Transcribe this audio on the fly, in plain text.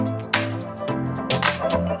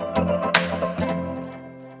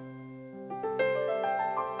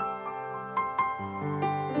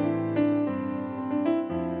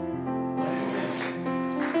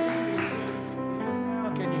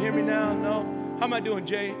How am I doing,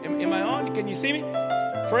 Jay? Am I on? Can you see me?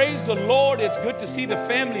 Praise the Lord. It's good to see the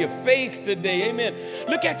family of faith today. Amen.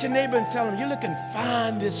 Look at your neighbor and tell him, you're looking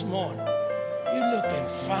fine this morning. You're looking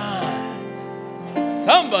fine.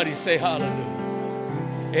 Somebody say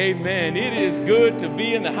hallelujah. Amen. It is good to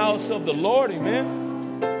be in the house of the Lord.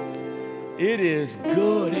 Amen. It is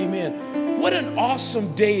good. Amen. What an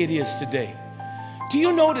awesome day it is today. Do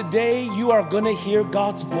you know today you are going to hear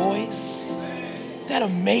God's voice? Isn't that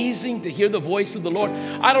amazing to hear the voice of the Lord?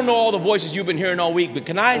 I don't know all the voices you've been hearing all week, but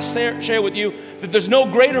can I share with you that there's no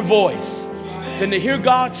greater voice than to hear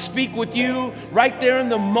God speak with you right there in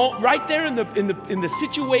the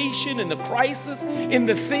situation, in the crisis, in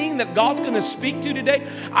the thing that God's going to speak to today.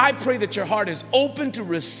 I pray that your heart is open to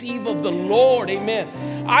receive of the Lord.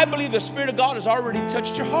 Amen. I believe the Spirit of God has already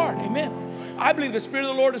touched your heart. Amen. I believe the Spirit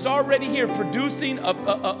of the Lord is already here producing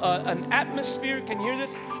an atmosphere, can you hear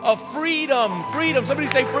this? Of freedom. Freedom. Somebody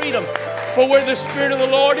say freedom. For where the Spirit of the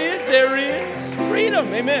Lord is, there is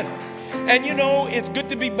freedom. Amen. And you know, it's good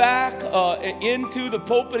to be back into the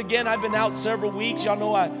pulpit again. I've been out several weeks. Y'all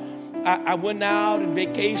know I went out on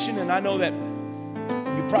vacation, and I know that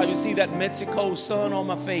you probably see that Mexico sun on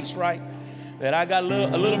my face, right? That I got a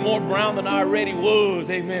little more brown than I already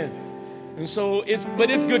was. Amen. And so it's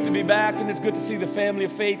good to be back, and it's good to see the family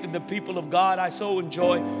of faith and the people of God. I so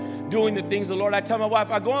enjoy doing the things of the Lord. I tell my wife,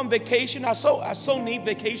 I go on vacation. I so need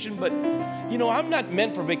vacation, but you know, I'm not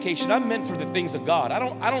meant for vacation. I'm meant for the things of God. I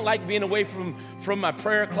don't like being away from my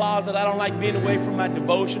prayer closet. I don't like being away from my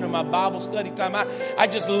devotion or my Bible study time. I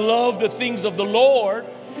just love the things of the Lord.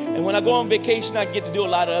 And when I go on vacation, I get to do a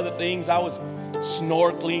lot of other things. I was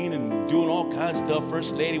snorkeling and doing all kinds of stuff.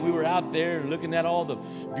 First lady, we were out there and looking at all the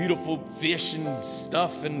beautiful fish and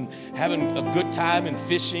stuff and having a good time and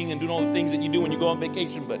fishing and doing all the things that you do when you go on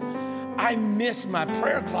vacation. But I miss my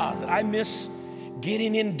prayer closet. I miss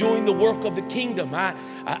getting in, doing the work of the kingdom.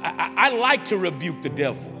 I like to rebuke the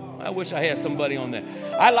devil. I wish I had somebody on that.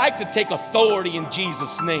 I like to take authority in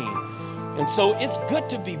Jesus' name. And so it's good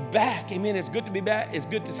to be back. Amen. It's good to be back. It's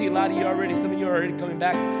good to see a lot of you already. Some of you are already coming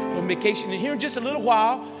back from vacation. And here in just a little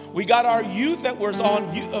while, we got our youth that was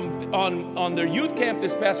on their youth camp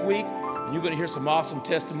this past week. And you're going to hear some awesome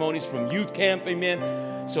testimonies from youth camp.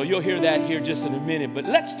 Amen. So you'll hear that here just in a minute. But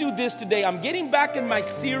let's do this today. I'm getting back in my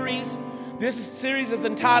series. This series is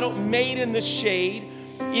entitled Made in the Shade.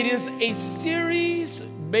 It is a series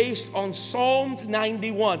based on Psalms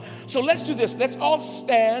 91. So let's do this. Let's all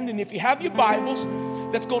stand. And if you have your Bibles,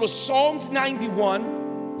 let's go to Psalms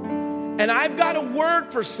 91. And I've got a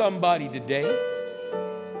word for somebody today.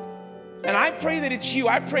 And I pray that it's you.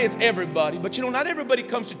 I pray it's everybody. But you know, not everybody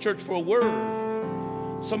comes to church for a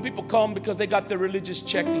word. Some people come because they got their religious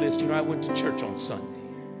checklist. You know, I went to church on Sunday.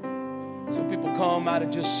 Some people come out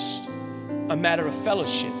of just a matter of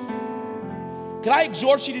fellowship. Can I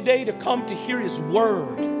exhort you today to come to hear His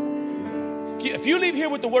word? If you leave here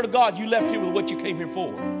with the word of God, you left here with what you came here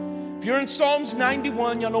for. If you're in Psalms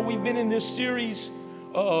 91, y'all know we've been in this series,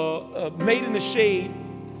 Made in the Shade.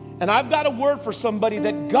 And I've got a word for somebody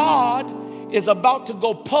that God is about to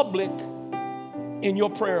go public in your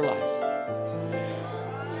prayer life.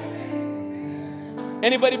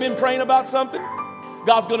 Anybody been praying about something?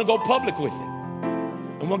 God's going to go public with it.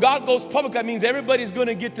 And when God goes public, that means everybody's going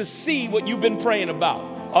to get to see what you've been praying about.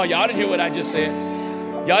 Oh, y'all didn't hear what I just said.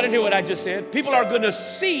 Y'all didn't hear what I just said. People are going to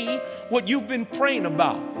see what you've been praying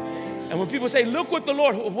about. And when people say, look what the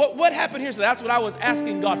Lord, what happened here? So that's what I was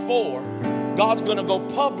asking God for. God's going to go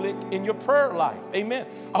public in your prayer life. Amen.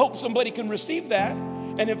 I hope somebody can receive that.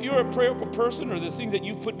 And if you're a prayerful person or the things that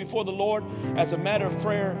you've put before the Lord as a matter of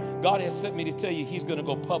prayer, God has sent me to tell you He's going to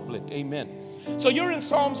go public. Amen. So you're in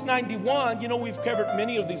Psalms 91. You know, we've covered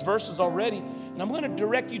many of these verses already. And I'm going to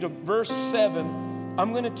direct you to verse 7.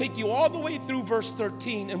 I'm going to take you all the way through verse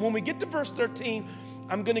 13. And when we get to verse 13,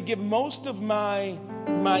 I'm going to give most of my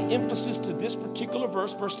emphasis to this particular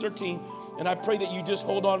verse, verse 13. And I pray that you just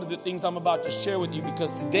hold on to the things I'm about to share with you,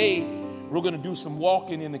 because today we're going to do some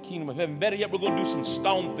walking in the kingdom of heaven. Better yet, we're going to do some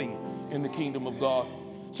stomping in the kingdom of God.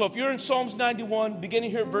 So if you're in Psalms 91, beginning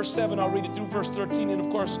here at verse 7, I'll read it through verse 13. And of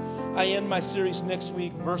course, I end my series next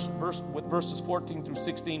week, with verses 14 through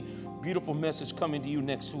 16. Beautiful message coming to you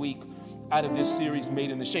next week out of this series, Made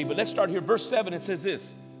in the Shade. But let's start here. Verse 7, it says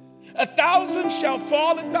this: 1,000 shall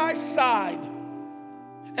fall at thy side,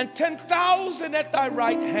 and 10,000 at thy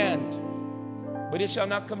right hand, but it shall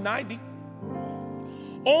not come nigh thee.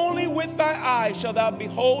 Only with thy eyes shalt thou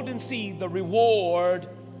behold and see the reward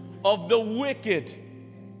of the wicked.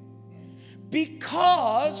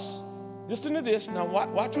 Because, listen to this, now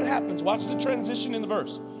watch what happens. Watch the transition in the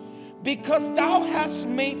verse. Because thou hast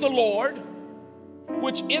made the Lord,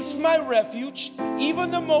 which is my refuge,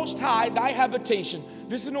 even the Most High, thy habitation.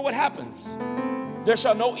 Listen to what happens. There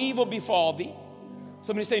shall no evil befall thee.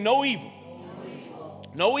 Somebody say, no evil.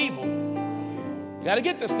 No evil. You got to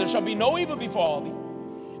get this. There shall be no evil befall thee.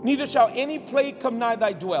 Neither shall any plague come nigh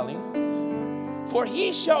thy dwelling. For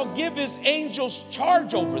he shall give his angels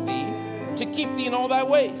charge over thee to keep thee in all thy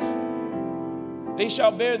ways. They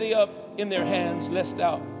shall bear thee up in their hands, lest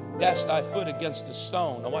thou dash thy foot against a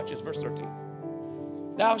stone. Now watch this, verse 13.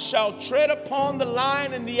 Thou shalt tread upon the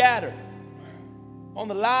lion and the adder, on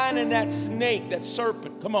the lion and that snake, that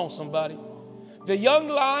serpent. Come on, somebody. The young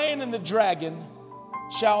lion and the dragon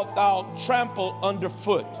shalt thou trample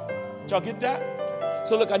underfoot. Did y'all get that?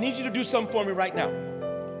 So look, I need you to do something for me right now.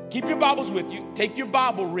 Keep your Bibles with you. Take your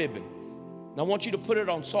Bible ribbon. And I want you to put it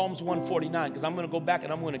on Psalms 149, because I'm going to go back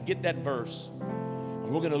and I'm going to get that verse. And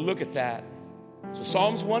we're going to look at that. So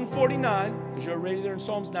Psalms 149, because you're already there in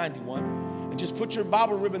Psalms 91. And just put your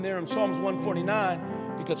Bible ribbon there in Psalms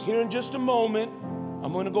 149, because here in just a moment,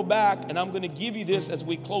 I'm going to go back and I'm going to give you this as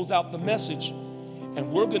we close out the message.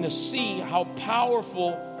 And we're going to see how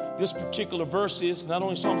powerful this particular verse is, not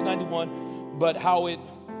only Psalms 91, but how it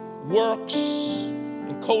works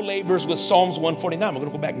and co-labors with Psalms 149. We're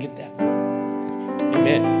going to go back and get that.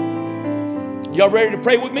 Amen. Y'all ready to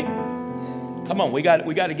pray with me? Come on, we got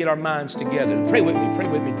to get our minds together. Pray with me, pray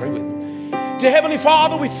with me, pray with me. Dear Heavenly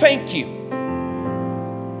Father, we thank you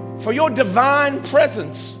for your divine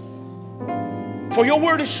presence. For your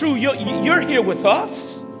word is true. You're here with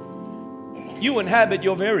us. You inhabit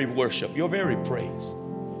your very worship, your very praise.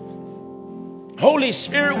 Holy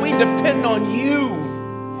Spirit, we depend on you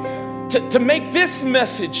to make this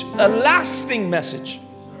message a lasting message.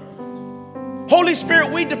 Holy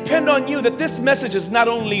Spirit, we depend on you that this message is not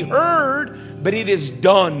only heard, but it is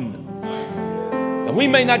done. And we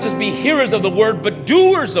may not just be hearers of the word, but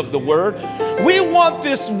doers of the word. We want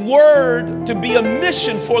this word to be a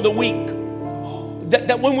mission for the week.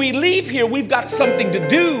 That when we leave here, we've got something to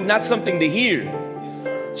do, not something to hear.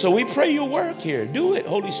 So we pray your work here. Do it,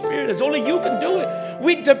 Holy Spirit, as only you can do it.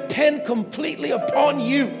 We depend completely upon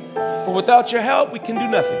you. For without your help, we can do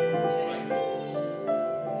nothing.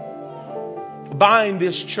 Bind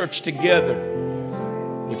this church together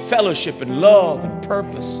with fellowship and love and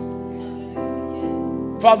purpose.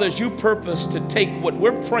 Father, as you purpose to take what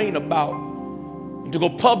we're praying about and to go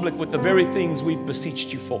public with the very things we've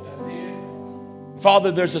beseeched you for.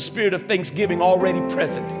 Father, there's a spirit of thanksgiving already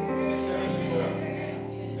present.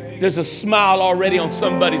 There's a smile already on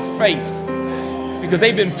somebody's face because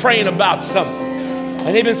they've been praying about something.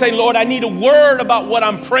 And they've been saying, Lord, I need a word about what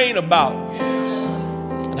I'm praying about.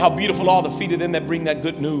 And how beautiful are the feet of them that bring that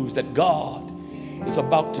good news that God is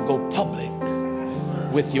about to go public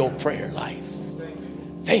with your prayer life.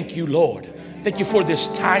 Thank you, Lord. Thank you for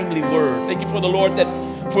this timely word. Thank you for the Lord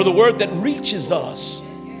for the word that reaches us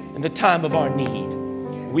in the time of our need.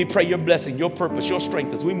 We pray your blessing, your purpose, your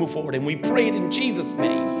strength as we move forward. And we pray it in Jesus'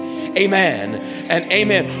 name. Amen and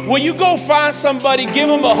amen. Will you go find somebody, give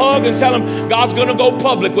them a hug and tell them God's going to go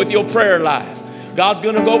public with your prayer life. God's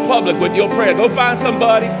going to go public with your prayer. Go find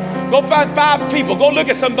somebody. Go find 5 people. Go look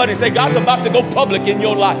at somebody and say, God's about to go public in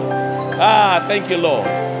your life. Thank you, Lord.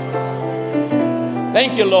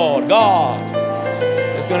 Thank you, Lord. God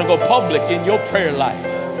is going to go public in your prayer life.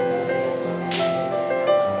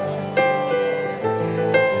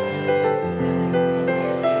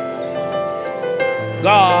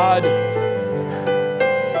 God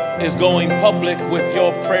is going public with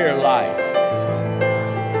your prayer life.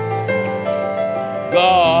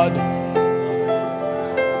 God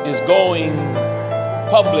is going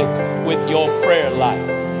public with your prayer life.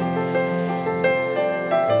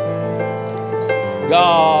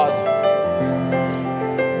 God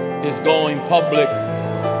is going public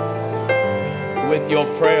with your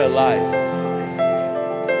prayer life.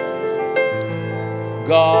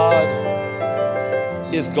 God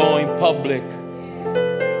is going public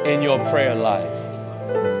in your prayer life.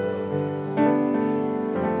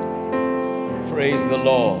 Praise the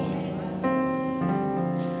Lord.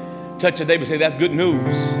 Touch your neighbor and say, that's good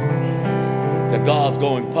news that God's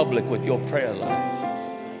going public with your prayer life.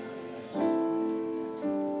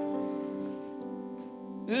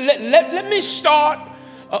 Let me start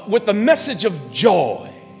with the message of joy.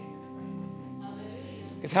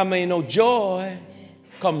 Because how many know joy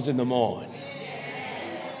comes in the morning?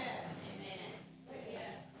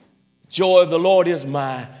 Joy of the Lord is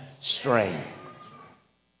my strength.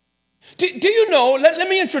 Do you know, let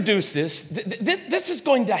me introduce this. This is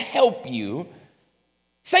going to help you.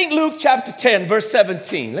 St. Luke chapter 10, verse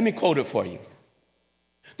 17. Let me quote it for you.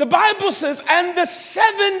 The Bible says, and the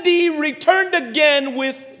 70 returned again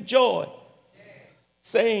with joy.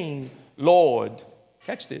 saying, Lord,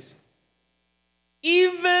 catch this,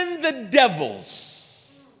 even the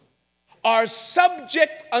devils are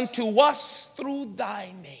subject unto us through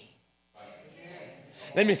thy name.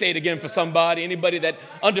 Let me say it again for somebody. Anybody that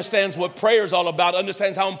understands what prayer is all about,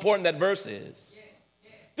 understands how important that verse is.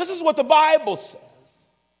 This is what the Bible says.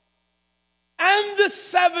 And the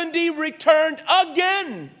 70 returned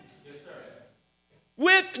again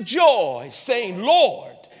with joy, saying,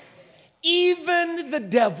 Lord, even the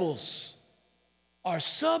devils are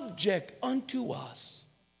subject unto us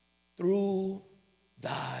through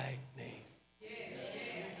thy name.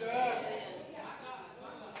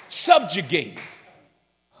 Subjugated.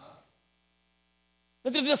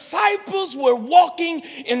 But the disciples were walking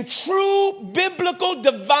in true biblical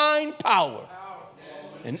divine power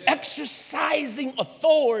and exercising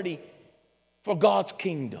authority for God's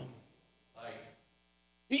kingdom.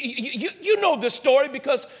 You know this story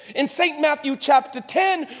because in St. Matthew chapter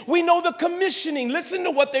 10, we know the commissioning. Listen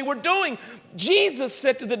to what they were doing. Jesus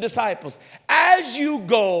said to the disciples, as you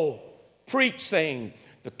go, preach, saying,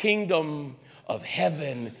 the kingdom of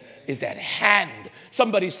heaven is at hand.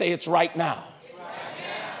 Somebody say it's right now.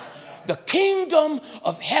 The kingdom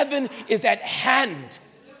of heaven is at hand.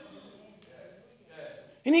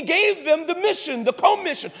 And he gave them the mission, the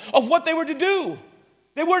commission of what they were to do.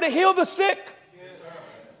 They were to heal the sick.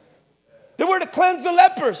 They were to cleanse the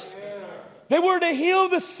lepers. They were to heal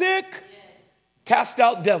the sick, cast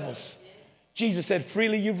out devils. Jesus said,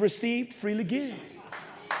 freely you've received, freely give.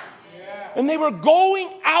 And they were going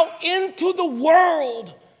out into the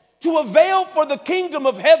world to avail for the kingdom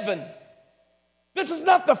of heaven. This is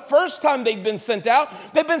not the first time they've been sent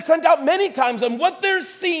out. They've been sent out many times, and what they're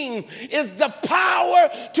seeing is the power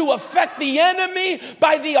to affect the enemy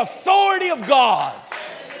by the authority of God.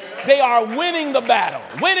 They are winning the battle.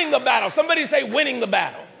 Winning the battle. Somebody say winning the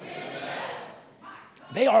battle.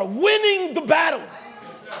 They are winning the battle.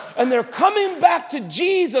 And they're coming back to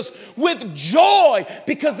Jesus with joy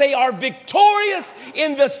because they are victorious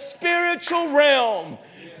in the spiritual realm.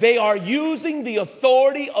 They are using the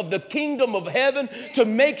authority of the kingdom of heaven to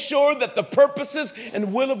make sure that the purposes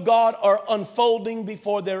and will of God are unfolding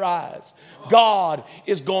before their eyes. God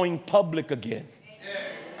is going public again.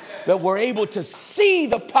 That we're able to see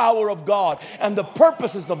the power of God and the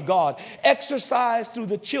purposes of God exercised through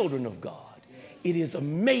the children of God. It is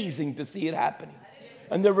amazing to see it happening.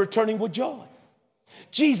 And they're returning with joy.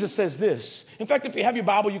 Jesus says this. In fact, if you have your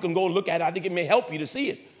Bible, you can go and look at it. I think it may help you to see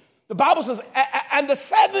it. The Bible says, and the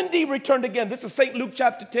 70 returned again. This is St. Luke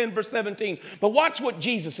chapter 10, verse 17. But watch what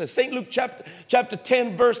Jesus says. St. Luke chapter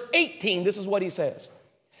 10, verse 18. This is what he says.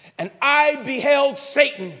 And I beheld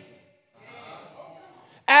Satan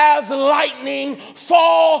as lightning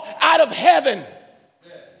fall out of heaven.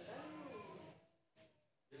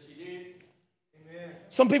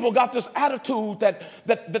 Some people got this attitude that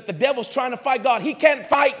the devil's trying to fight God. He can't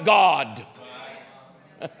fight God.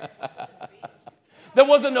 There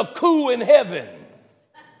wasn't a coup in heaven.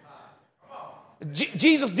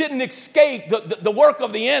 Jesus didn't escape the work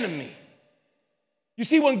of the enemy. You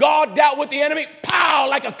see, when God dealt with the enemy, pow,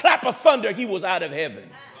 like a clap of thunder, he was out of heaven.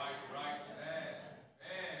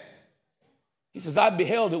 He says, I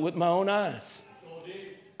beheld it with my own eyes.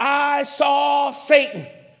 I saw Satan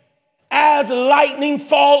as lightning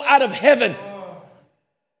fall out of heaven.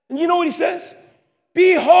 And you know what he says?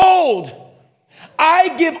 Behold,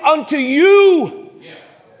 I give unto you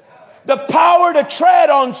the power to tread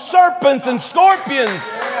on serpents and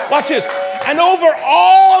scorpions. Watch this. And over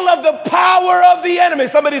all of the power of the enemy.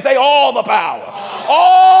 Somebody say all the power.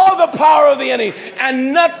 All the power of the enemy.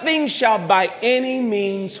 And nothing shall by any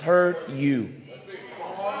means hurt you.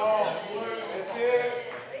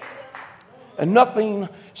 And nothing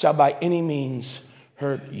shall by any means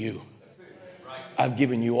hurt you. I've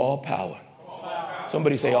given you all power.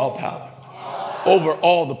 Somebody say all power. Over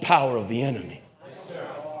all the power of the enemy.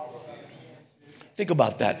 Think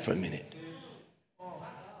about that for a minute.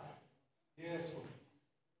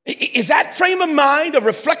 Is that frame of mind a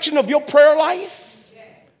reflection of your prayer life?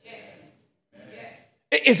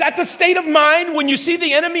 Is that the state of mind when you see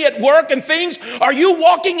the enemy at work and things? Are you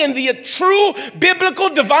walking in the true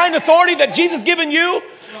biblical divine authority that Jesus has given you?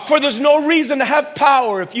 For there's no reason to have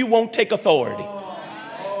power if you won't take authority.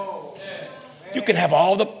 You can have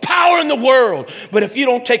all the power in the world, but if you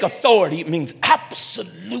don't take authority, it means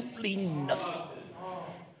absolutely nothing.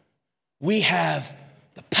 We have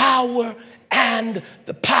the power and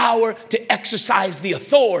the power to exercise the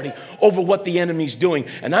authority over what the enemy's doing.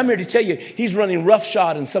 And I'm here to tell you, he's running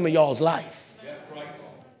roughshod in some of y'all's life.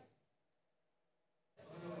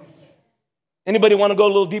 Anybody want to go a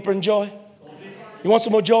little deeper in joy? You want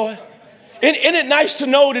some more joy? Isn't it nice to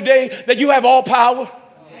know today that you have all power?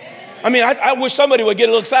 I mean, I wish somebody would get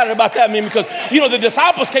a little excited about that. I mean, because, the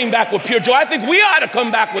disciples came back with pure joy. I think we ought to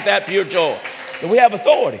come back with that pure joy. And we have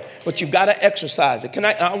authority, but you've got to exercise it.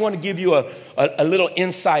 I want to give you a little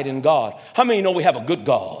insight in God. How many know we have a good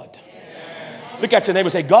God? Look at your neighbor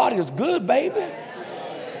and say, God is good, baby.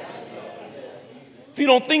 If you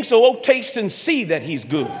don't think so, taste and see that he's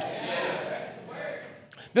good.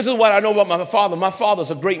 This is what I know about my father. My father's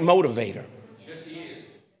a great motivator. Yes, he is.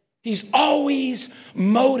 He's always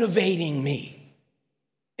motivating me.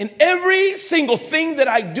 In every single thing that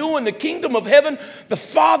I do in the kingdom of heaven, the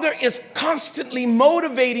Father is constantly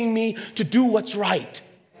motivating me to do what's right,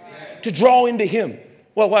 to draw into him.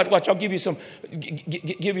 Well, watch, I'll give you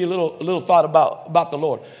a little thought about the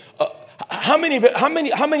Lord. How many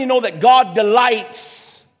know that God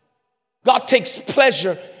delights, God takes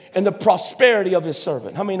pleasure in the prosperity of his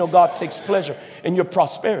servant? How many know God takes pleasure in your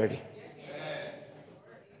prosperity?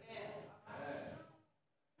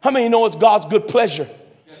 How many know it's God's good pleasure?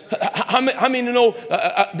 How many know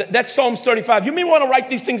that's Psalms 35? You may want to write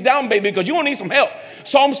these things down, baby, because you will need some help.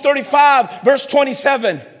 Psalms 35, verse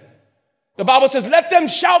 27. The Bible says, let them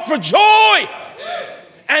shout for joy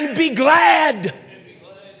and be glad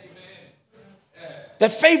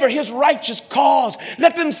that favor his righteous cause.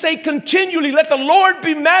 Let them say continually, let the Lord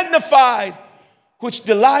be magnified, which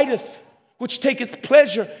delighteth, which taketh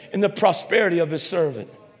pleasure in the prosperity of his servant.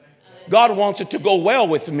 God wants it to go well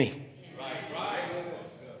with me.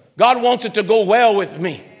 God wants it to go well with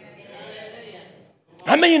me.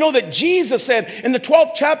 How many know that Jesus said in the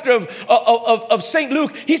 12th chapter of St.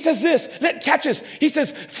 Luke, he says this, catch this. He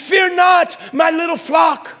says, fear not, my little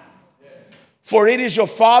flock, for it is your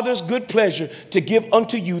Father's good pleasure to give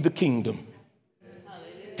unto you the kingdom.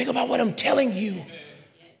 Think about what I'm telling you.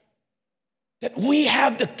 That we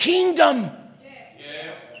have the kingdom.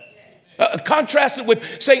 Contrasted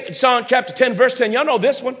with St. John chapter 10, verse 10. Y'all know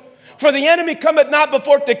this one. For the enemy cometh not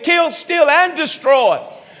before to kill, steal, and destroy.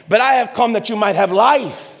 But I have come that you might have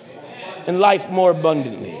life, and life more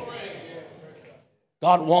abundantly.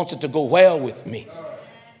 God wants it to go well with me.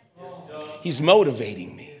 He's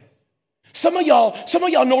motivating me. Some of y'all know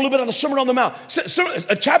a little bit of the Sermon on the Mount.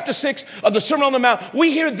 Chapter 6 of the Sermon on the Mount,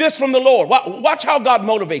 we hear this from the Lord. Watch how God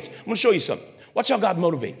motivates. I'm going to show you something. Watch how God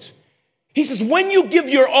motivates. He says, when you give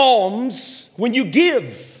your alms, when you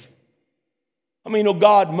give, how many know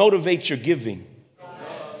God motivates your giving?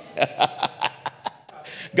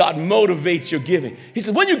 God motivates your giving. He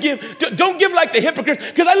says, when you give, don't give like the hypocrites,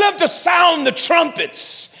 because I love to sound the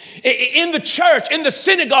trumpets in the church, in the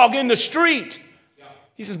synagogue, in the street.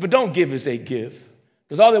 He says, but don't give as they give,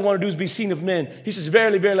 because all they want to do is be seen of men. He says,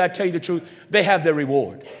 verily, verily, I tell you the truth, they have their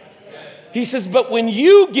reward. He says, but when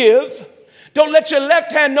you give, don't let your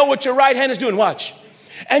left hand know what your right hand is doing. Watch.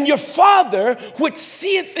 And your Father, which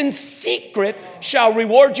seeth in secret, shall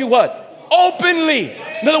reward you what? Openly.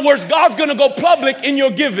 In other words, God's going to go public in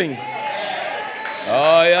your giving.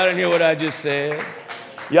 Oh, y'all didn't hear what I just said.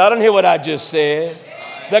 Y'all didn't hear what I just said.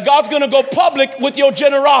 That God's going to go public with your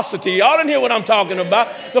generosity. Y'all didn't hear what I'm talking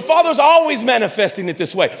about. The Father's always manifesting it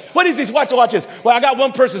this way. What is this? Watch this. Well, I got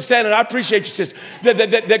one person saying, and I appreciate you, sis,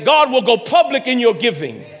 that God will go public in your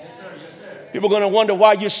giving. People are going to wonder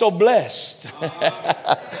why you're so blessed.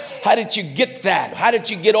 How did you get that? How did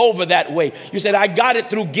you get over that way? You said, I got it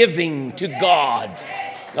through giving to God.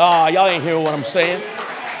 Oh, y'all ain't hearing what I'm saying.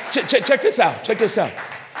 Check this out. Check this out.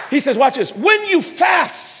 He says, watch this. When you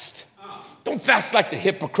fast, don't fast like the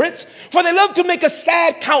hypocrites, for they love to make a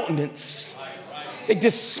sad countenance. They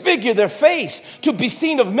disfigure their face to be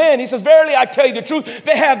seen of men. He says, verily, I tell you the truth,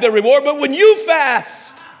 they have their reward. But when you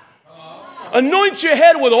fast, anoint your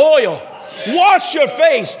head with oil, wash your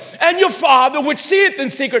face, and your Father, which seeth in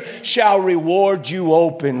secret, shall reward you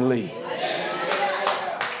openly.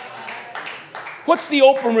 What's the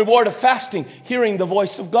open reward of fasting? Hearing the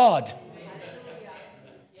voice of God.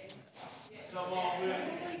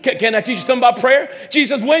 Can I teach you something about prayer?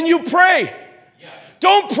 Jesus, when you pray,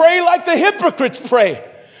 don't pray like the hypocrites pray.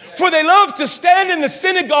 For they love to stand in the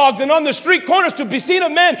synagogues and on the street corners to be seen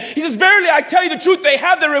of men. He says, verily, I tell you the truth, they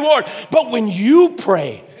have their reward. But when you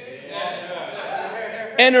pray,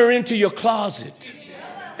 enter into your closet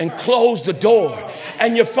and close the door,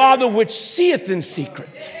 and your Father which seeth in secret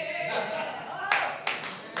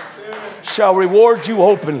shall reward you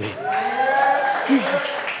openly.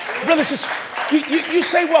 Brothers, you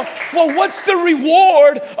say, well, what's the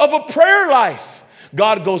reward of a prayer life?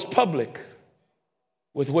 God goes public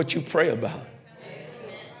with what you pray about.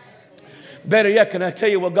 Better yet, can I tell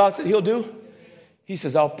you what God said he'll do? He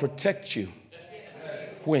says, I'll protect you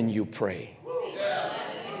when you pray.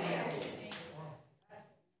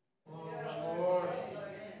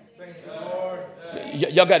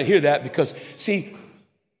 Y'all got to hear that because, see,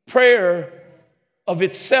 prayer of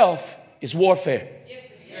itself is warfare.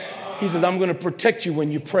 He says, I'm going to protect you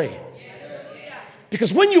when you pray.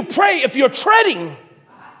 Because when you pray, if you're treading,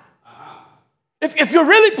 if you're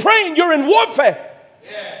really praying, you're in warfare.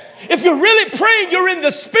 If you're really praying, you're in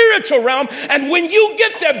the spiritual realm. And when you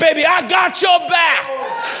get there, baby, I got your back.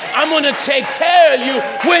 I'm going to take care of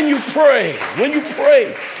you when you pray. When you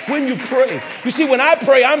pray. When you pray. You see, when I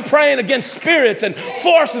pray, I'm praying against spirits and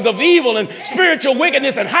forces of evil and spiritual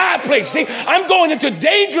wickedness and high places. See, I'm going into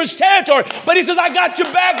dangerous territory. But he says, I got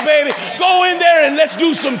your back, baby. Go in there and let's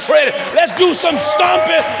do some treading. Let's do some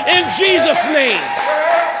stomping in Jesus' name.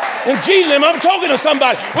 In Jesus' name, I'm talking to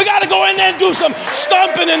somebody. We got to go in there and do some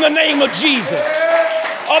stomping in the name of Jesus.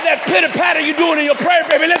 All that pitter-patter you're doing in your prayer,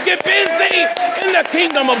 baby. Let's get busy in the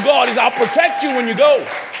kingdom of God. He says, I'll protect you when you go.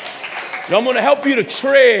 And I'm going to help you to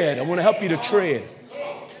tread. I'm going to help you to tread.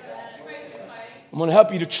 I'm going to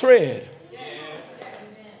help you to tread.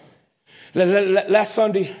 Last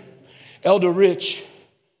Sunday, Elder Rich,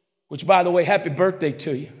 which, by the way, happy birthday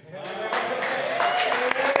to you.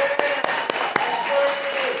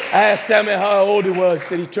 I asked him how old he was. He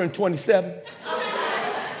said he turned 27.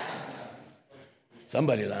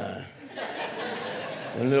 Somebody lying.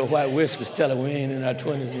 And little white whiskers tell her we ain't in our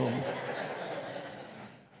 20s no more.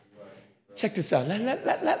 Check this out.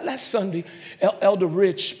 Last Sunday, Elder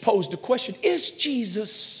Rich posed the question, is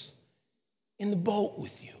Jesus in the boat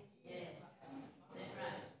with you?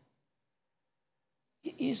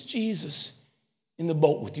 Is Jesus in the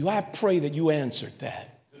boat with you? I pray that you answered that.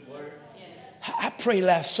 I pray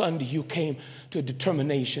last Sunday you came to a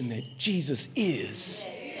determination that Jesus is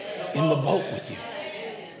in the boat with you.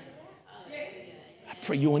 I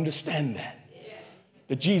pray you understand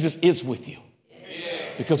that Jesus is with you.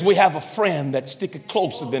 Because we have a friend that's sticking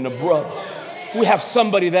closer than a brother. We have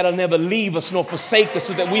somebody that'll never leave us nor forsake us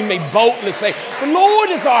so that we may boldly say, the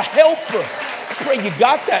Lord is our helper. I pray you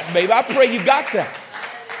got that, baby. I pray you got that.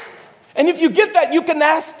 And if you get that, you can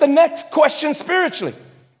ask the next question spiritually.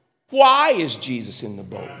 Why is Jesus in the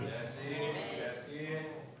boat with you?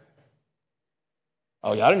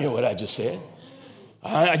 Oh, y'all didn't hear what I just said.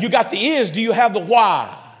 You got the is, do you have the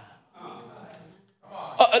why?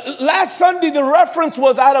 Last Sunday, the reference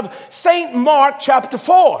was out of St. Mark chapter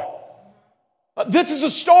 4. This is a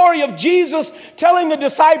story of Jesus telling the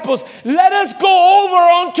disciples, let us go over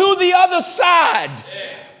onto the other side.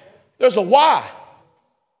 There's a why.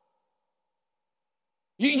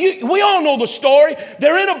 We all know the story.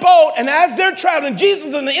 They're in a boat, and as they're traveling, Jesus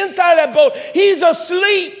is on the inside of that boat. He's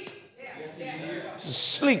asleep. He's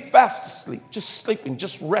asleep, fast asleep, just sleeping,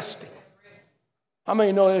 just resting. How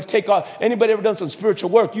many know it'll take off? Anybody ever done some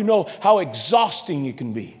spiritual work? You know how exhausting it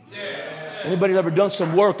can be. Anybody ever done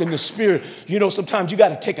some work in the spirit? You know sometimes you got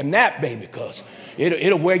to take a nap, baby, because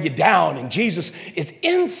it'll wear you down. And Jesus is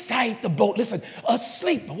inside the boat. Listen,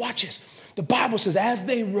 asleep. But watch this. The Bible says as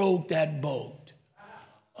they rowed that boat,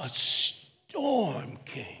 a storm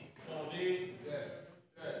came.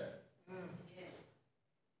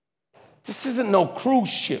 This isn't no cruise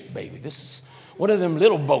ship, baby. This is one of them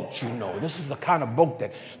little boats, you know. This is the kind of boat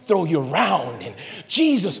that throw you around. And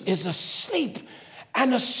Jesus is asleep.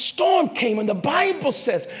 And a storm came. And the Bible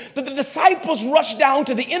says that the disciples rushed down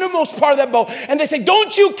to the innermost part of that boat. And they say,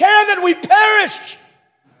 don't you care that we perish?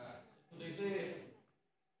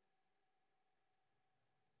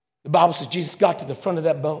 The Bible says Jesus got to the front of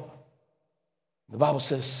that boat. The Bible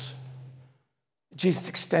says Jesus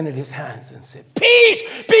extended his hands and said, peace,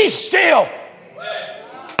 be still.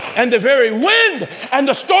 And the very wind and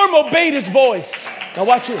the storm obeyed his voice. Now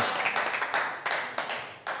watch this.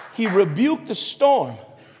 He rebuked the storm.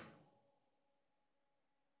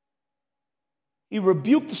 He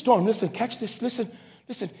rebuked the storm. Listen, catch this. Listen.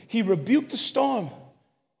 He rebuked the storm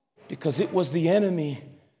because it was the enemy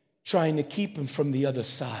trying to keep him from the other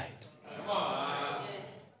side.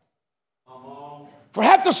 For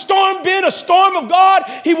had the storm been a storm of God,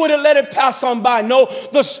 he would have let it pass on by. No,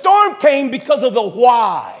 the storm came because of the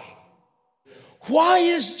why. Why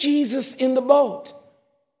is Jesus in the boat?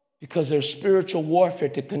 Because there's spiritual warfare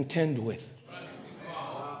to contend with.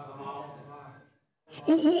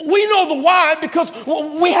 We know the why because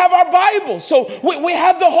we have our Bible. So we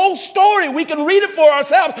have the whole story. We can read it for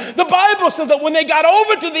ourselves. The Bible says that when they got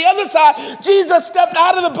over to the other side, Jesus stepped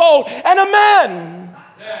out of the boat and a man.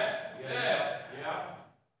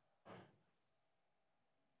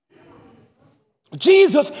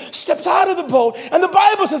 Jesus steps out of the boat, and the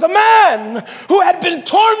Bible says a man who had been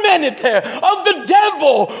tormented there of the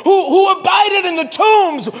devil, who abided in the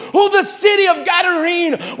tombs, who the city of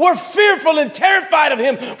Gadarene were fearful and terrified of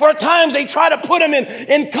him. For at times they tried to put him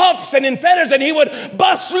in cuffs and in fetters, and he would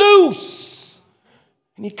bust loose.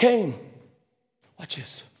 And he came. Watch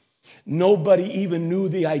this. Nobody even knew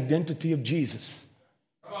the identity of Jesus.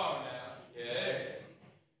 Come on now. Yeah.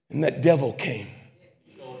 And that devil came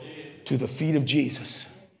to the feet of Jesus.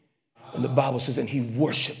 And the Bible says, and he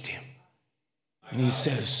worshiped him. And he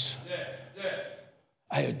says,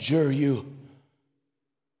 I adjure you,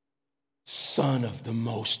 Son of the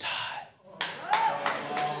Most High.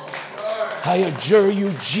 I adjure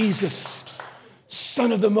you, Jesus,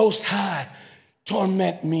 Son of the Most High,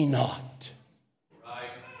 torment me not.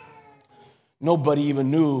 Nobody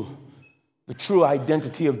even knew the true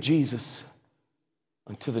identity of Jesus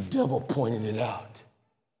until the devil pointed it out.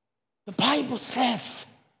 The Bible says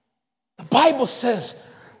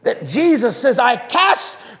that Jesus says, I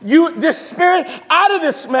cast this spirit out of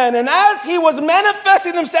this man. And as he was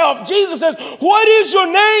manifesting himself, Jesus says, what is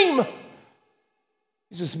your name?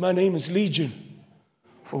 He says, my name is Legion,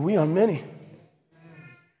 for we are many.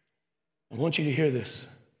 I want you to hear this.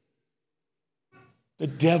 The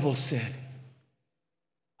devil said,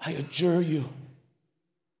 I adjure you,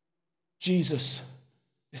 Jesus,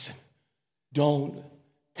 listen, don't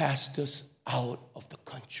cast us out of the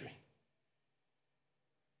country.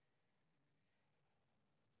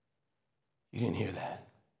 You didn't hear that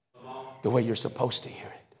the way you're supposed to hear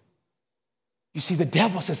it. You see, the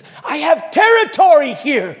devil says, I have territory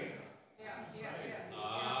here.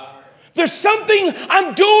 There's something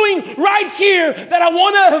I'm doing right here that I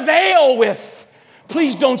want to avail with.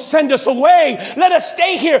 Please don't send us away. Let us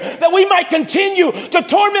stay here that we might continue to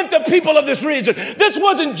torment the people of this region. This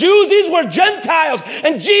wasn't Jews, these were Gentiles.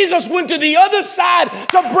 And Jesus went to the other side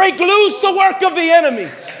to break loose the work of the enemy.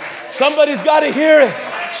 Somebody's got to hear it.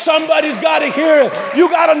 Somebody's got to hear it. You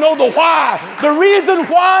got to know the why. The reason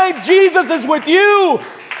why Jesus is with you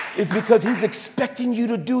is because he's expecting you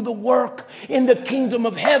to do the work in the kingdom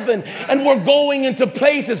of heaven. And we're going into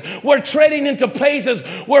places, we're treading into places,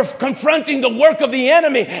 we're confronting the work of the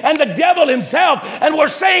enemy and the devil himself. And we're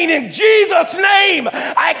saying, in Jesus' name,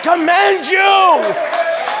 I command you,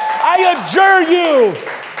 I adjure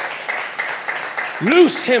you,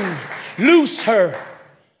 loose him, loose her.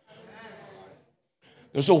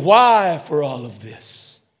 There's a why for all of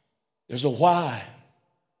this. There's a why.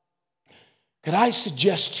 Could I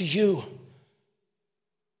suggest to you,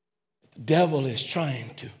 the devil is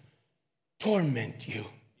trying to torment you.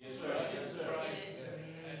 Yes, sir. Yes, sir.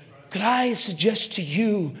 Could I suggest to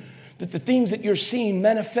you that the things that you're seeing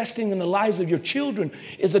manifesting in the lives of your children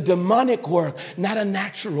is a demonic work, not a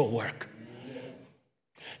natural work?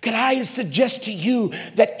 Can I suggest to you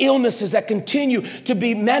that illnesses that continue to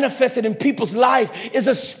be manifested in people's life is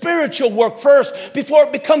a spiritual work first before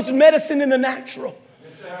it becomes medicine in the natural?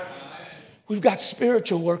 We've got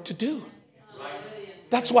spiritual work to do.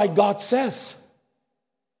 That's why God says,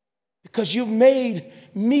 because you've made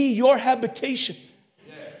me your habitation.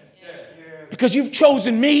 Because you've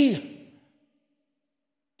chosen me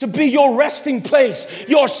to be your resting place,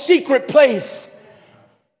 your secret place.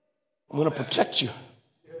 I'm going to protect you.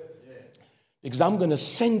 Because I'm going to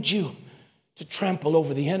send you to trample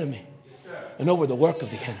over the enemy and over the work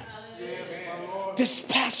of the enemy. This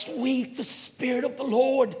past week, the Spirit of the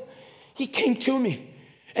Lord, he came to me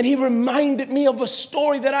and he reminded me of a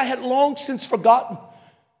story that I had long since forgotten.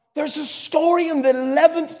 There's a story in the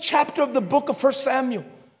 11th chapter of the book of 1 Samuel.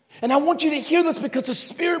 And I want you to hear this because the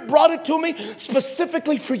Spirit brought it to me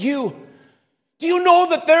specifically for you. Do you know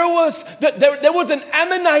that there was an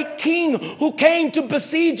Ammonite king who came to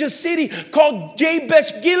besiege a city called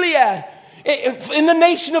Jabesh Gilead in the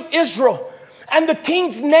nation of Israel? And the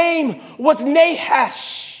king's name was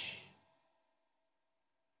Nahash.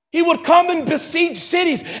 He would come and besiege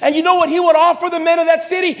cities. And you know what he would offer the men of that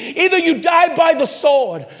city? Either you die by the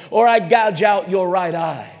sword or I gouge out your right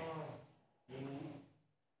eye.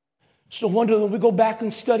 So no wonder when we go back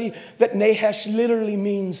and study that Nahash literally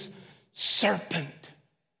means serpent.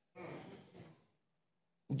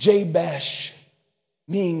 Jabesh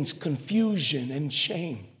means confusion and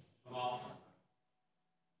shame.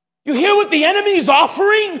 You hear what the enemy is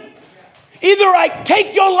offering? Either I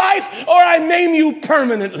take your life or I maim you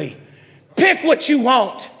permanently. Pick what you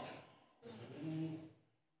want.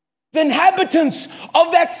 The inhabitants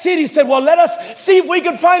of that city said, well, let us see if we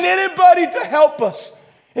can find anybody to help us.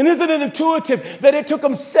 And isn't it intuitive that it took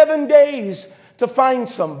them 7 days to find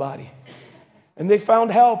somebody? And they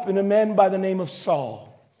found help in a man by the name of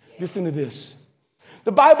Saul. Listen to this.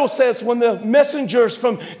 The Bible says when the messengers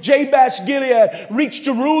from Jabesh Gilead reached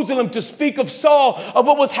Jerusalem to speak of Saul, of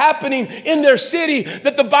what was happening in their city,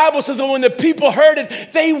 that the Bible says that when the people heard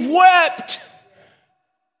it, they wept.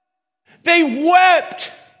 They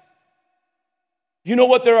wept. You know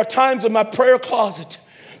what? There are times in my prayer closet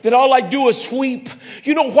that all I do is weep.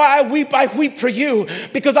 You know why I weep? I weep for you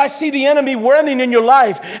because I see the enemy running in your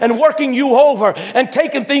life and working you over and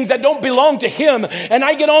taking things that don't belong to him. And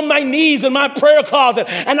I get on my knees in my prayer closet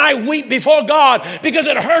and I weep before God because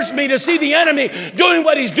it hurts me to see the enemy doing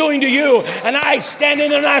what he's doing to you. And I stand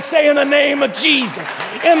in and I say, in the name of Jesus,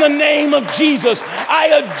 in the name of Jesus, I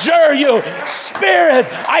adjure you, spirit,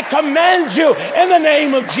 I command you in the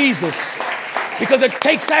name of Jesus. Because it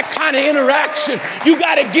takes that kind of interaction. You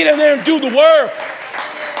got to get in there and do the work.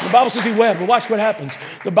 The Bible says he wept, but watch what happens.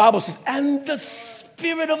 The Bible says, and the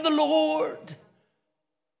Spirit of the Lord,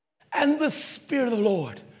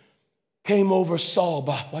 came over Saul.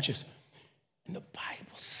 Watch this. And the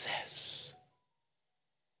Bible says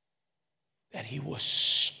that he was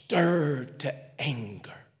stirred to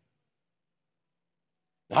anger.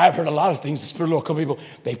 Now, I've heard a lot of things. The Spirit of the Lord come to people,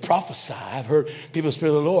 they prophesy. I've heard people, the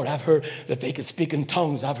Spirit of the Lord. I've heard that they could speak in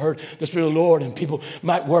tongues. I've heard the Spirit of the Lord and people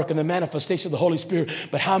might work in the manifestation of the Holy Spirit.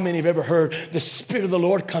 But how many have ever heard the Spirit of the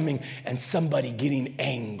Lord coming and somebody getting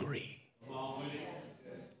angry?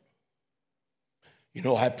 You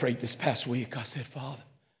know, I prayed this past week. I said, Father,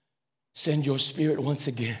 send your Spirit once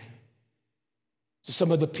again to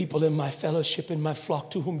some of the people in my fellowship, in my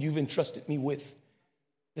flock, to whom you've entrusted me with,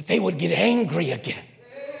 that they would get angry again.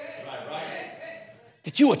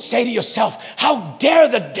 That you would say to yourself, how dare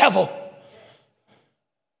the devil?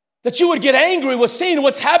 That you would get angry with seeing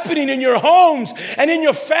what's happening in your homes and in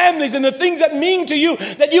your families and the things that mean to you,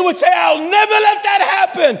 that you would say, I'll never let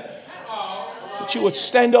that happen. That you would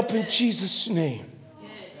stand up in Jesus' name.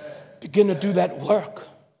 Begin to do that work.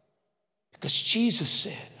 Because Jesus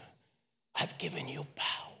said, I've given you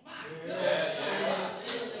power.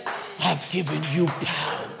 I've given you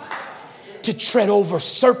power to tread over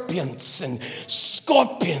serpents and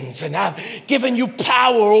scorpions, and I've given you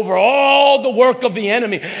power over all the work of the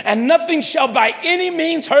enemy, and nothing shall by any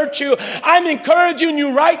means hurt you. I'm encouraging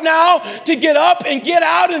you right now to get up and get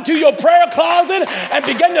out into your prayer closet and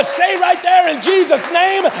begin to say right there in Jesus'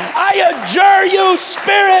 name, I adjure you,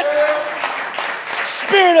 spirit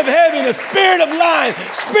of heaviness, spirit of lying,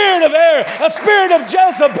 spirit of error, a spirit of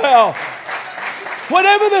Jezebel,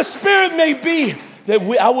 whatever the spirit may be,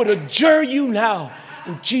 I would adjure you now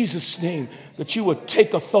in Jesus' name that you would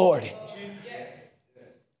take authority.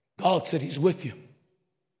 God said he's with you.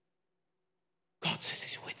 God says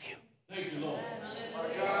he's with you.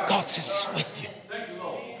 God says he's with you.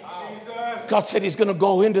 God said he's going to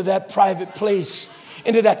go into that private place,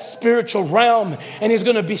 into that spiritual realm, and he's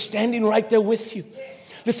going to be standing right there with you.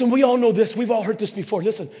 Listen, we all know this. We've all heard this before.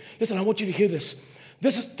 Listen, I want you to hear this.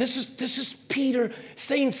 This is Peter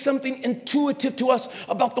saying something intuitive to us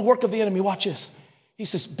about the work of the enemy. Watch this. He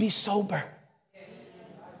says, be sober.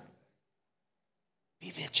 Be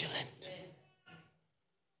vigilant.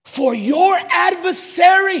 For your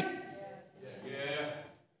adversary,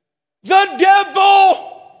 the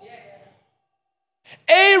devil,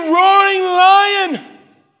 a roaring lion,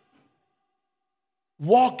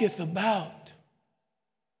 walketh about.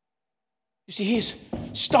 You see, he's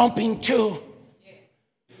stomping too.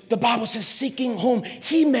 The Bible says, seeking whom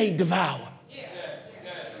he may devour.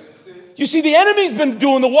 You see, the enemy's been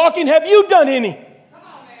doing the walking. Have you done any?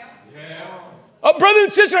 Brother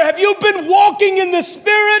and sister, have you been walking in the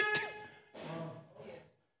Spirit?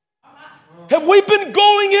 Have we been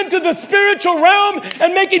going into the spiritual realm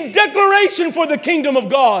and making declaration for the kingdom of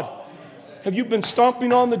God? Have you been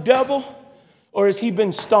stomping on the devil, or has he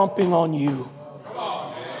been stomping on you?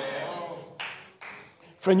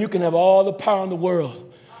 Friend, you can have all the power in the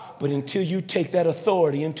world, but until you take that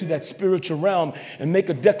authority into that spiritual realm and make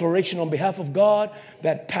a declaration on behalf of God,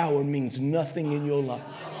 that power means nothing in your life.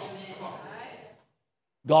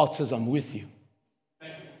 God says, I'm with you.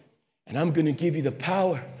 And I'm going to give you the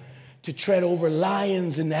power to tread over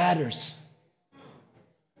lions and adders.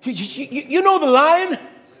 You know the lion?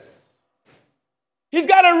 He's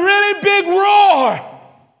got a really big roar.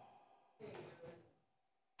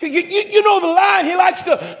 You know the lion, he likes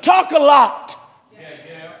to talk a lot.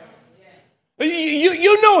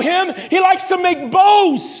 You know him, he likes to make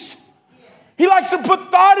boasts. He likes to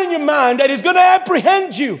put thought in your mind that he's going to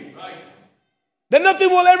apprehend you. That nothing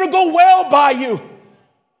will ever go well by you.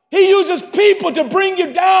 He uses people to bring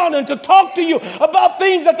you down and to talk to you about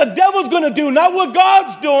things that the devil's going to do. Not what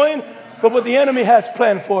God's doing, but what the enemy has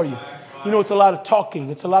planned for you. You know, it's a lot of talking.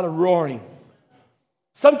 It's a lot of roaring.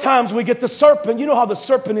 Sometimes we get the serpent. You know how the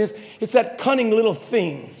serpent is? It's that cunning little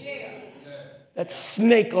thing. That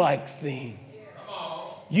snake-like thing.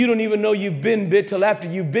 You don't even know you've been bit till after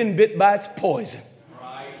you've been bit by its poison.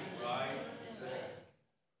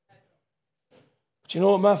 But you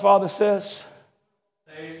know what my Father says?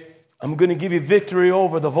 I'm going to give you victory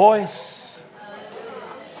over the voice.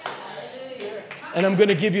 And I'm going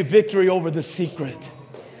to give you victory over the secret.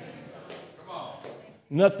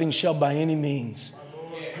 Nothing shall by any means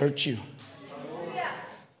hurt you.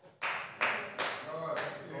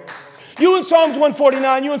 You in Psalms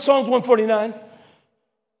 149, you in Psalms 149.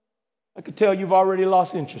 I could tell you've already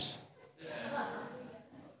lost interest.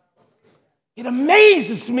 It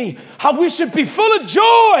amazes me how we should be full of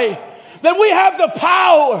joy that we have the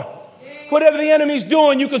power. Whatever the enemy's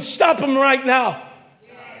doing, you can stop him right now.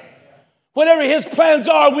 Whatever his plans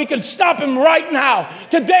are, we can stop him right now.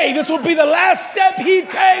 Today, this will be the last step he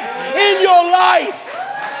takes in your life.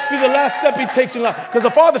 Be the last step he takes in life. Because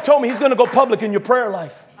the Father told me he's going to go public in your prayer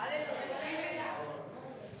life.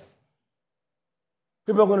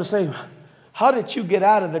 People are going to say, how did you get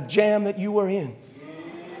out of the jam that you were in?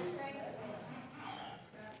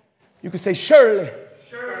 You can say, surely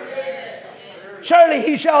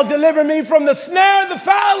he shall deliver me from the snare of the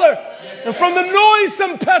fowler and from the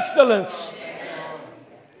noisome pestilence.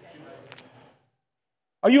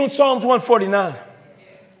 Are you in Psalms 149?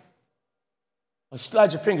 Let's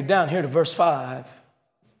slide your finger down here to verse 5.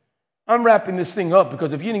 I'm wrapping this thing up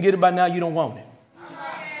because if you didn't get it by now, you don't want it.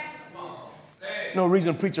 No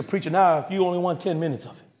reason to preach an hour if you only want 10 minutes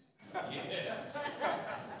of it.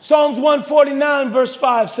 Psalms 149 verse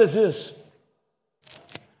 5 says this.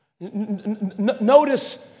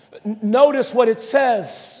 Notice what it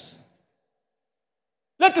says.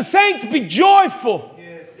 Let the saints be joyful.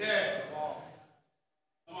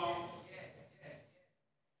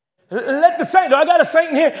 Let the saints, I got a saint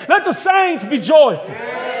in here. Let the saints be joyful.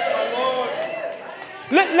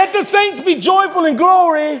 Let the saints be joyful in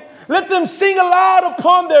glory. Let them sing aloud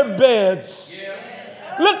upon their beds.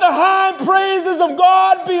 Let the high praises of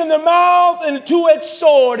God be in their mouth and a two-edged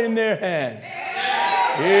sword in their hand.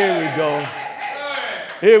 Here we go.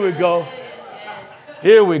 Here we go.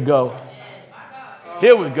 Here we go.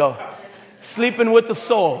 Here we go. Sleeping with the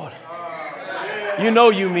sword. You know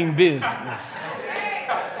you mean business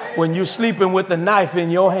when you're sleeping with the knife in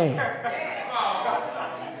your hand.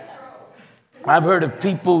 I've heard of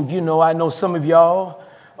people, I know some of y'all,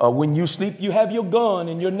 when you sleep, you have your gun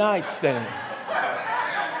in your nightstand.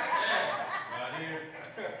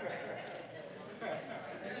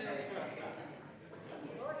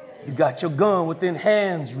 You got your gun within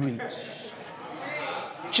hand's reach.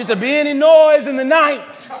 Should there be any noise in the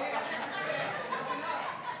night,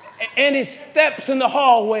 any steps in the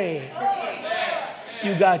hallway,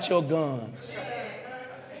 you got your gun.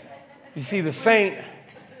 You see, the saint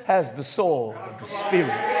has the sword of the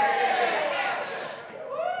Spirit.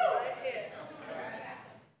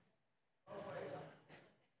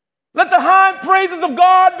 Let the high praises of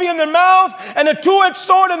God be in their mouth and a two-edged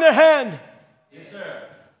sword in their hand. Yes, sir.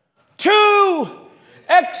 To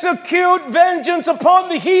execute vengeance upon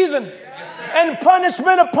the heathen, yes, and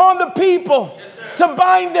punishment upon the people, yes, to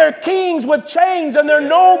bind their kings with chains and their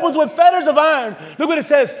nobles with fetters of iron. Look what it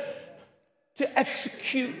says. To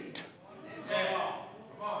execute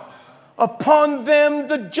upon them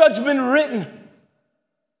the judgment written.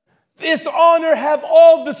 This honor have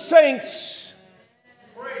all the saints.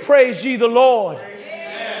 Praise ye the Lord.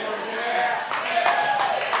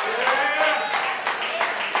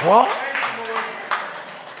 What?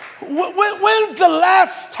 When's the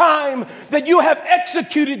last time that you have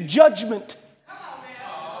executed judgment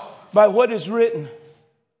by what is written?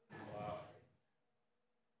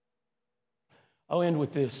 I'll end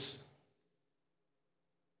with this.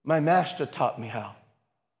 My master taught me how.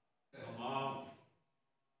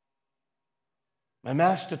 My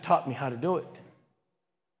master taught me how to do it.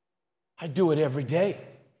 I do it every day.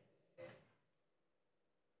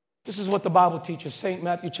 This is what the Bible teaches, St.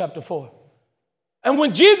 Matthew chapter 4. And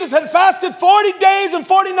when Jesus had fasted 40 days and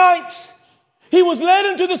 40 nights, he was led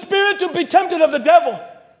into the Spirit to be tempted of the devil.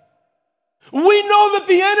 We know that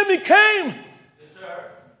the enemy came. Yes,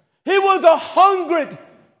 sir. He was hungered.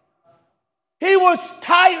 He was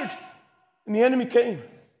tired. And the enemy came.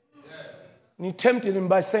 Yeah. And he tempted him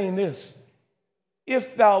by saying this.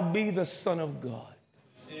 If thou be the Son of God.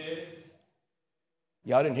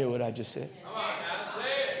 Y'all didn't hear what I just said. Come on now, say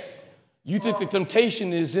it. You think the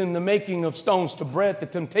temptation is in the making of stones to bread. The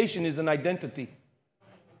temptation is an identity.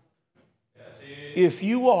 If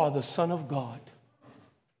you are the Son of God,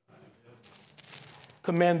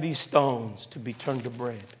 command these stones to be turned to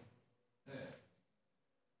bread.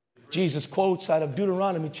 Jesus quotes out of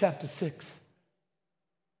Deuteronomy chapter 6.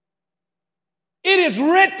 It is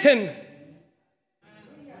written.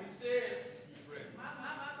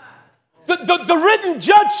 The written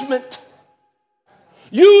judgment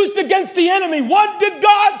used against the enemy. What did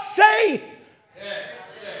God say?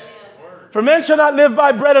 For men shall not live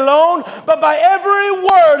by bread alone, but by every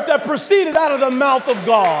word that proceeded out of the mouth of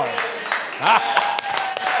God.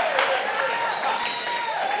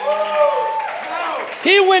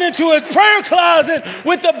 He went into his prayer closet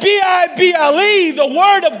with the Bible, the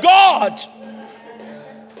word of God.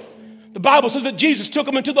 The Bible says that Jesus took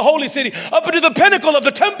him into the holy city, up into the pinnacle of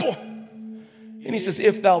the temple. And he says,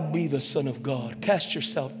 if thou be the Son of God, cast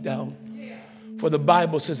yourself down. For the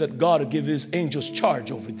Bible says that God will give his angels charge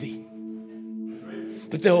over thee,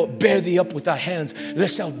 that they'll bear thee up with thy hands,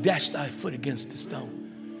 lest thou dash thy foot against the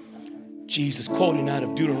stone. Jesus, quoting out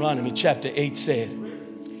of Deuteronomy chapter 8, said,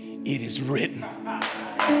 it is written,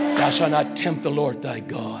 thou shalt not tempt the Lord thy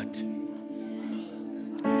God.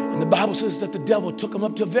 And the Bible says that the devil took him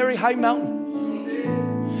up to a very high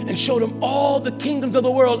mountain and showed him all the kingdoms of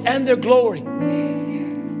the world and their glory.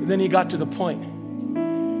 And then he got to the point,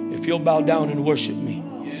 if you'll bow down and worship me,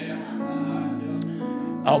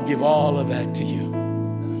 I'll give all of that to you.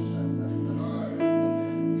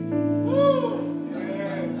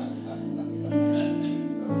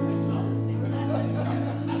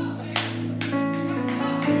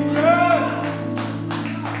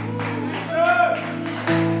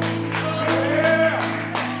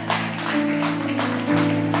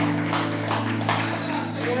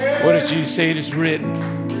 You say it is written.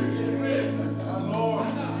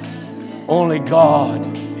 Only God.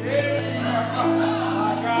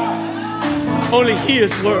 Only He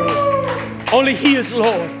is Lord. Only He is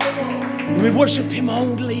Lord. We worship Him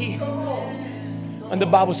only. And the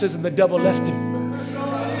Bible says, and the devil left him.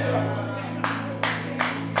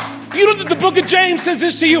 You know that the book of James says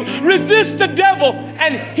this to you. Resist the devil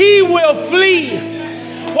and he will flee.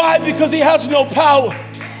 Why? Because he has no power.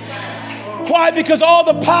 Why? Because all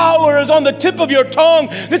the power is on the tip of your tongue.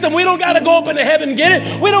 Listen, we don't got to go up into heaven and get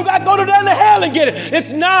it. We don't got to go down to hell and get it. It's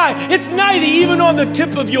nigh. It's nigh even on the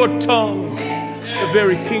tip of your tongue. The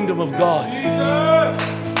very kingdom of God.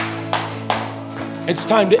 It's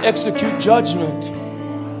time to execute judgment.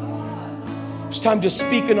 It's time to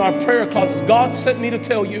speak in our prayer closets. God sent me to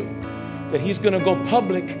tell you that He's going to go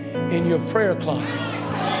public in your prayer closet.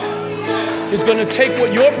 He's going to take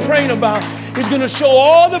what you're praying about. He's going to show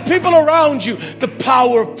all the people around you the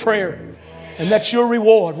power of prayer. And that's your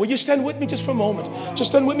reward. Will you stand with me just for a moment? Just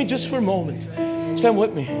stand with me just for a moment. Stand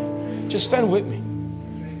with me. Just stand with me.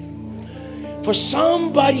 For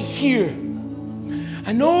somebody here,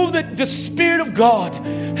 I know that the Spirit of God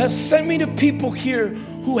has sent me to people here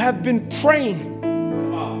who have been praying.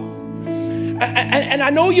 And I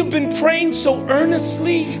know you've been praying so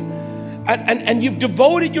earnestly, and you've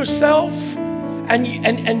devoted yourself.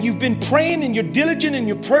 And you've been praying and you're diligent in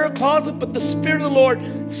your prayer closet, but the Spirit of the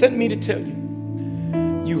Lord sent me to tell you,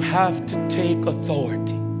 you have to take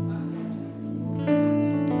authority.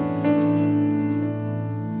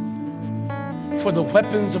 For the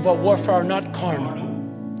weapons of our warfare are not carnal,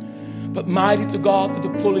 but mighty to God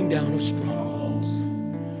through the pulling down of strongholds.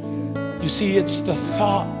 You see, it's the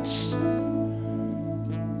thoughts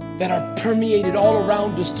that are permeated all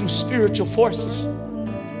around us through spiritual forces.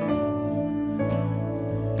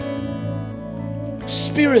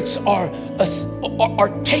 Spirits are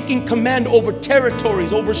taking command over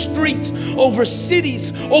territories, over streets, over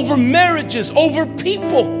cities, over marriages, over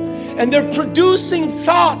people. And they're producing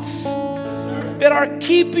thoughts that are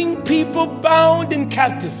keeping people bound and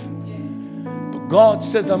captive. But God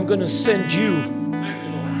says, I'm going to send you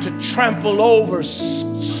to trample over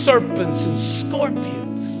serpents and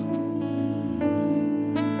scorpions.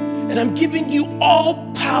 And I'm giving you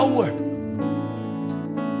all power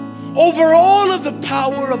over all of the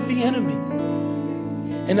power of the enemy.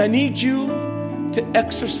 And I need you to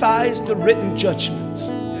exercise the written judgments.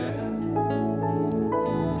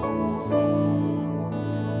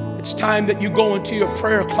 It's time that you go into your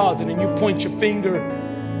prayer closet and you point your finger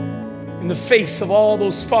in the face of all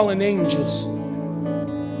those fallen angels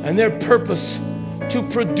and their purpose to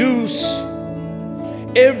produce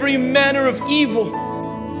every manner of evil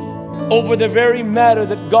over the very matter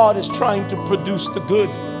that God is trying to produce the good.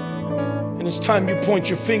 And it's time you point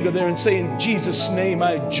your finger there and say, in Jesus' name,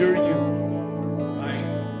 I adjure you.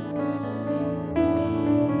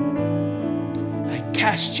 I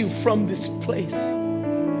cast you from this place,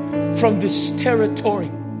 from this territory.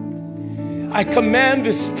 I command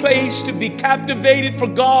this place to be captivated for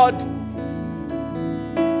God.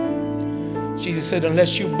 Jesus said,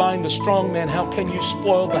 unless you bind the strong man, how can you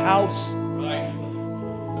spoil the house?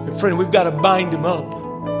 And friend, we've got to bind him up.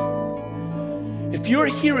 If you're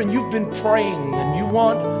here and you've been praying and you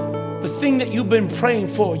want the thing that you've been praying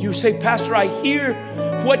for, you say, Pastor, I hear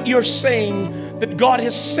what you're saying, that God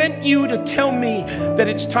has sent you to tell me that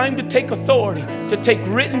it's time to take authority, to take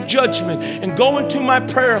written judgment and go into my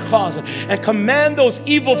prayer closet and command those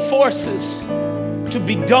evil forces to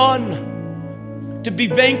be done, to be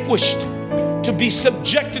vanquished, to be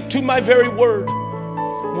subjected to my very word.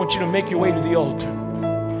 I want you to make your way to the altar.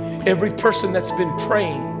 Every person that's been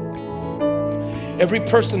praying, every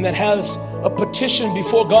person that has a petition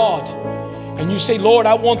before God, and you say, Lord,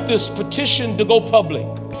 I want this petition to go public.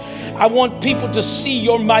 I want people to see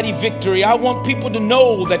your mighty victory. I want people to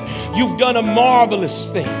know that you've done a marvelous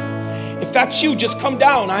thing. If that's you, just come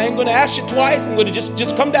down. I ain't going to ask you twice. I'm going to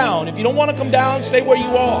just come down. If you don't want to come down, stay where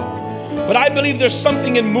you are. But I believe there's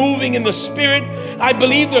something in moving in the Spirit. I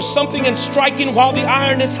believe there's something in striking while the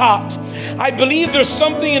iron is hot. I believe there's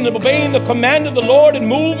something in obeying the command of the Lord and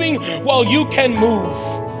moving while you can move.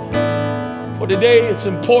 For today, it's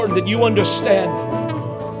important that you understand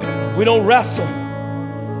we don't wrestle.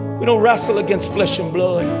 We don't wrestle against flesh and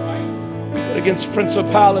blood, but against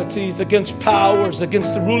principalities, against powers,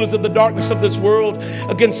 against the rulers of the darkness of this world,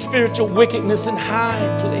 against spiritual wickedness in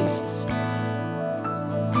high places.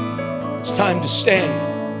 It's time to stand.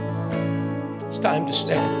 It's time to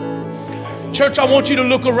stand. Church, I want you to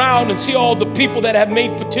look around and see all the people that have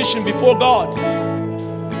made petition before God.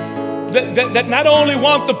 That not only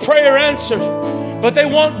want the prayer answered, but they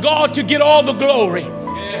want God to get all the glory.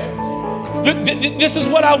 This is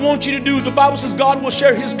what I want you to do. The Bible says God will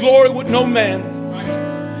share his glory with no man.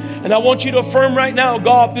 And I want you to affirm right now,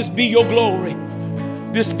 God, this be your glory.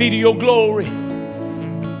 This be to your glory.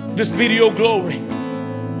 This be to your glory.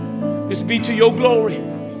 This be to your glory.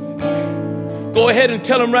 Go ahead and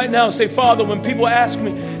tell them right now, say, Father, when people ask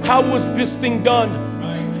me, how was this thing done?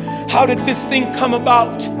 How did this thing come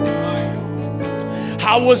about?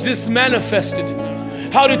 How was this manifested?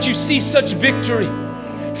 How did you see such victory?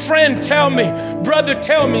 Friend, tell me. Brother,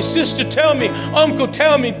 tell me. Sister, tell me. Uncle,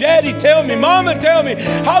 tell me. Daddy, tell me. Mama, tell me.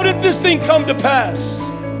 How did this thing come to pass?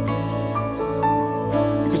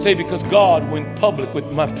 You can say, because God went public with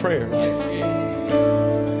my prayer life.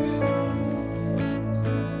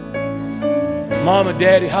 Mama,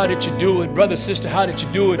 Daddy, how did you do it? Brother, sister, how did you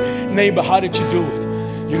do it? Neighbor, how did you do it?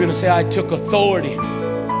 You're going to say, I took authority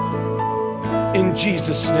in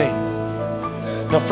Jesus' name.